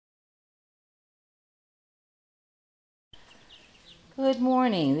Good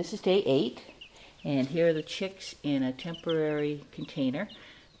morning. This is day 8, and here are the chicks in a temporary container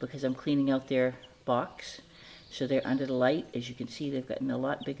because I'm cleaning out their box. So they're under the light. As you can see, they've gotten a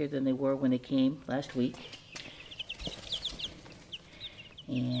lot bigger than they were when they came last week.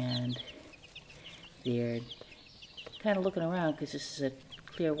 And they're kind of looking around because this is a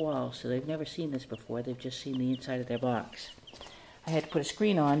clear wall, so they've never seen this before. They've just seen the inside of their box. I had to put a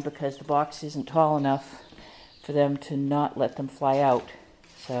screen on because the box isn't tall enough for them to not let them fly out.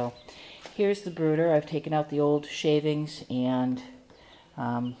 So here's the brooder. I've taken out the old shavings and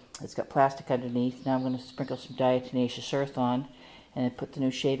it's got plastic underneath. Now I'm going to sprinkle some diatomaceous earth on and then put the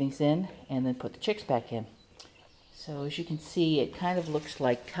new shavings in and then put the chicks back in. So as you can see, it kind of looks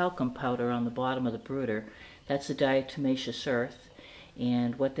like talcum powder on the bottom of the brooder. That's the diatomaceous earth,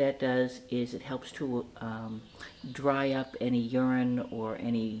 and what that does is it helps to dry up any urine or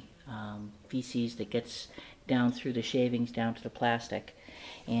any feces that gets down through the shavings down to the plastic.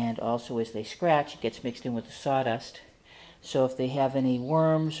 And also as they scratch, it gets mixed in with the sawdust. So if they have any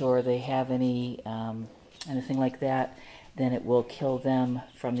worms or they have any anything like that, then it will kill them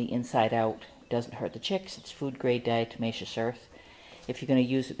from the inside out. It doesn't hurt the chicks. It's food grade diatomaceous earth. If you're going to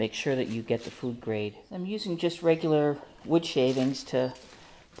use it, make sure that you get the food grade. I'm using just regular wood shavings to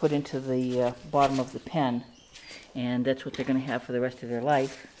put into the bottom of the pen, and that's what they're going to have for the rest of their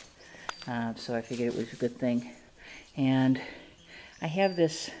life. So I figured it was a good thing. And I have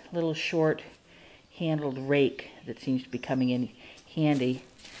this little short handled rake that seems to be coming in handy.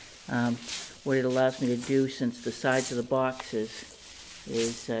 What it allows me to do, since the sides of the box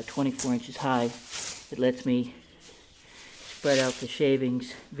is 24 inches high, it lets me spread out the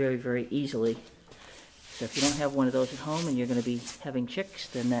shavings very, very easily. So if you don't have one of those at home and you're going to be having chicks,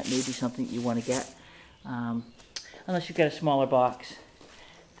 then that may be something you want to get, unless you've got a smaller box.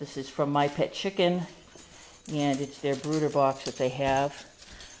 This is from My Pet Chicken, and it's their brooder box that they have.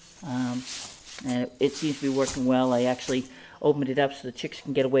 And it seems to be working well. I actually opened it up so the chicks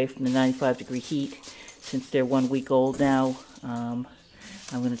can get away from the 95-degree heat. Since they're 1 week old now, I'm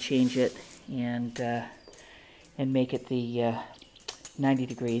going to change it and make it the 90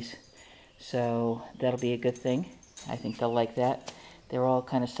 degrees. So that'll be a good thing. I think they'll like that. They're all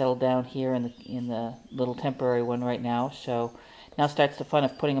kind of settled down here in the little temporary one right now. So now starts the fun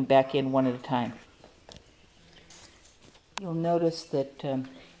of putting them back in one at a time. You'll notice that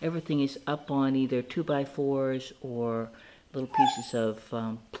everything is up on either 2x4s or little pieces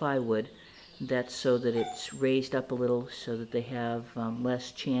of plywood. That's so that it's raised up a little so that they have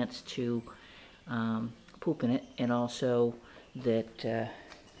less chance to poop in it, and also that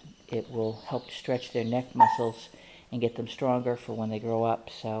it will help stretch their neck muscles and get them stronger for when they grow up.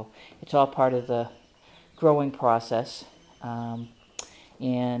 So it's all part of the growing process.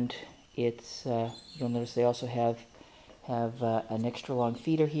 And it's you'll notice they also have an extra long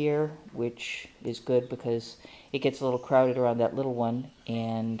feeder here, which is good because it gets a little crowded around that little one,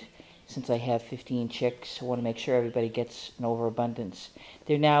 and since I have 15 chicks, I want to make sure everybody gets an overabundance.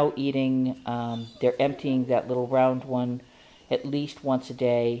 They're now eating, they're emptying that little round one at least once a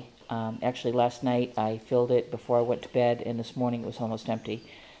day. Actually last night I filled it before I went to bed, and this morning it was almost empty.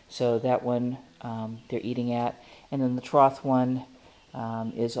 So that one they're eating at, and then the trough one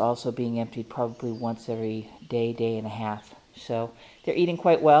is also being emptied probably once every day, day and a half. So they're eating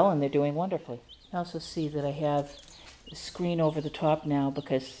quite well and they're doing wonderfully. I also see that I have a screen over the top now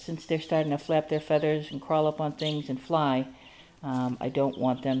because since they're starting to flap their feathers and crawl up on things and fly, I don't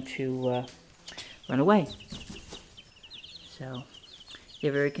want them to run away. So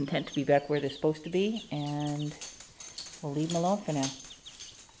they're very content to be back where they're supposed to be, and we'll leave them alone for now.